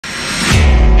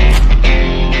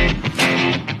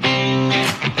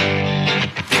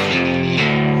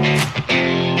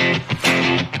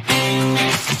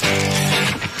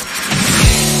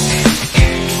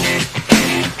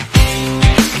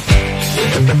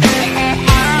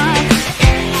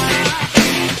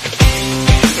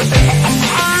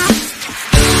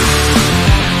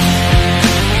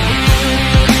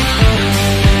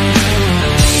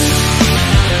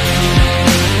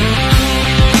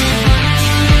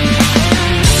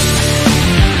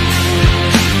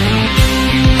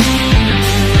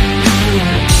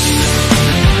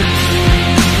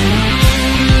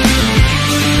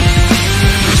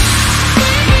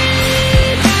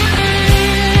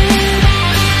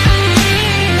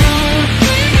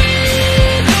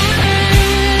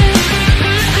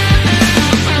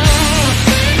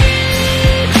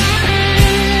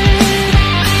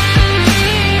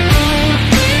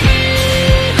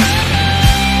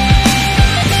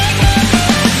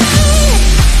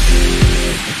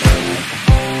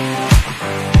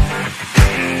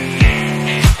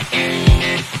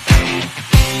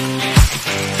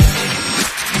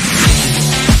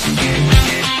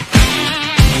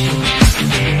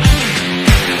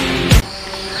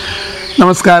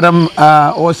നമസ്കാരം.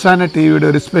 ഓസാന ടിവിയുടെ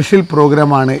ഒരു സ്പെഷ്യൽ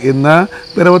പ്രോഗ്രാമാണ് ഇന്ന്.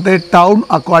 പിറവത്തെ ടൗൺ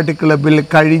അക്വാട്ടിക് ക്ലബ്ബിൽ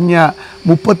കഴിഞ്ഞ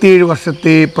 37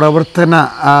 വർഷത്തെ പ്രവർത്തന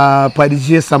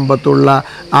പരിചയ സമ്പത്തുള്ള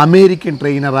അമേരിക്കൻ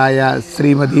ട്രെയിനറായ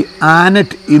ശ്രീമതി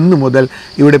ആനറ്റ് ഇന്നു മുതൽ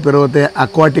ഇവിടെ പിറവത്തെ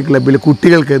അക്വാട്ടിക് ക്ലബ്ബിൽ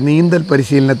കുട്ടികൾക്ക് നീന്തൽ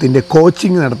പരിശീലനത്തിൻ്റെ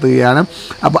കോച്ചിങ് നടത്തുകയാണ്.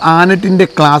 അപ്പോൾ ആനറ്റിൻ്റെ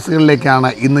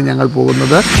ക്ലാസ്സുകളിലേക്കാണ് ഇന്ന് ഞങ്ങൾ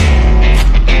പോകുന്നത്.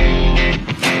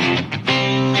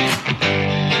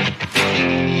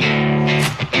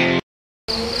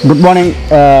 Good morning.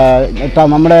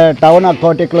 നമ്മുടെ ടൗൺ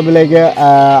അക്വാട്ടിക് ക്ലബ്ബിലേക്ക്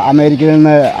അമേരിക്കയിൽ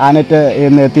നിന്ന് ആനറ്റ്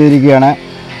ഇന്ന് എത്തിയിരിക്കുകയാണ്.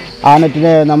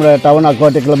 ആനറ്റിനെ നമ്മുടെ ടൗൺ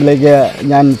അക്വാട്ടിക് ക്ലബ്ബിലേക്ക്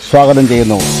ഞാൻ സ്വാഗതം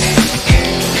ചെയ്യുന്നു.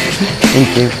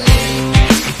 Thank you.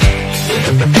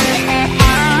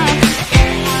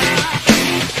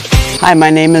 Hi,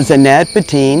 my name is Annette,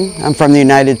 Bettin. I'm from the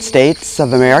United States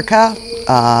of America.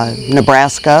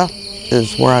 Nebraska is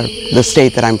the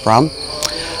state that I'm from.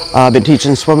 I've been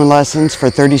teaching swimming lessons for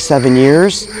 37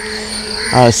 years.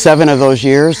 7 of those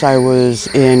years I was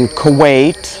in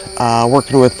Kuwait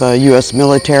working with the U.S.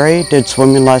 military, did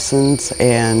swimming lessons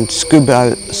and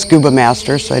scuba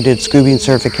master, so I did scuba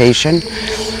certification.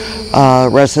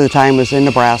 Rest of the time was in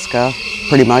Nebraska,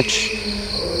 pretty much.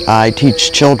 I teach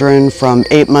children from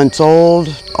 8 months old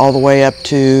all the way up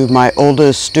to my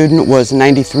oldest student was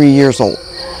 93 years old.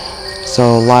 So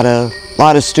a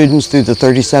lot of students through the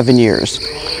 37 years.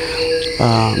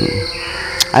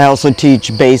 I also teach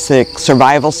basic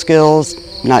survival skills,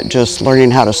 not just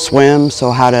learning how to swim, so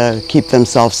how to keep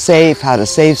themselves safe, how to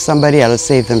save somebody, how to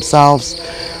save themselves,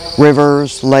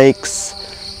 rivers, lakes,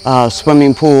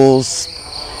 swimming pools,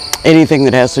 anything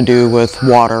that has to do with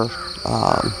water.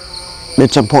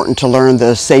 It's important to learn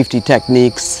the safety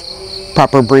techniques,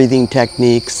 proper breathing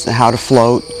techniques, how to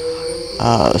float.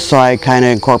 So I kind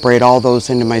of incorporate all those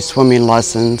into my swimming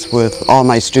lessons with all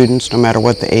my students, no matter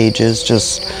what the age is, just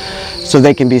so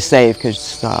they can be safe, because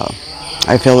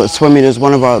I feel that swimming is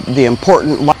one of the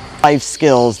important life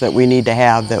skills that we need to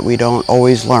have that we don't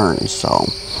always learn.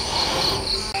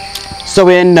 So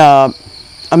in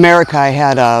America, I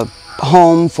had a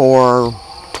home for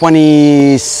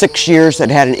 26 years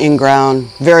that had an in-ground,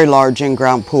 very large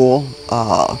in-ground pool.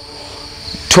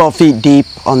 12 feet deep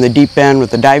on the deep end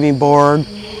with a diving board.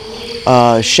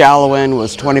 Shallow end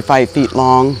was 25 feet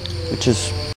long, which is,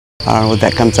 I don't know what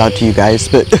that comes out to you guys,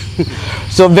 but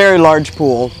so a very large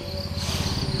pool.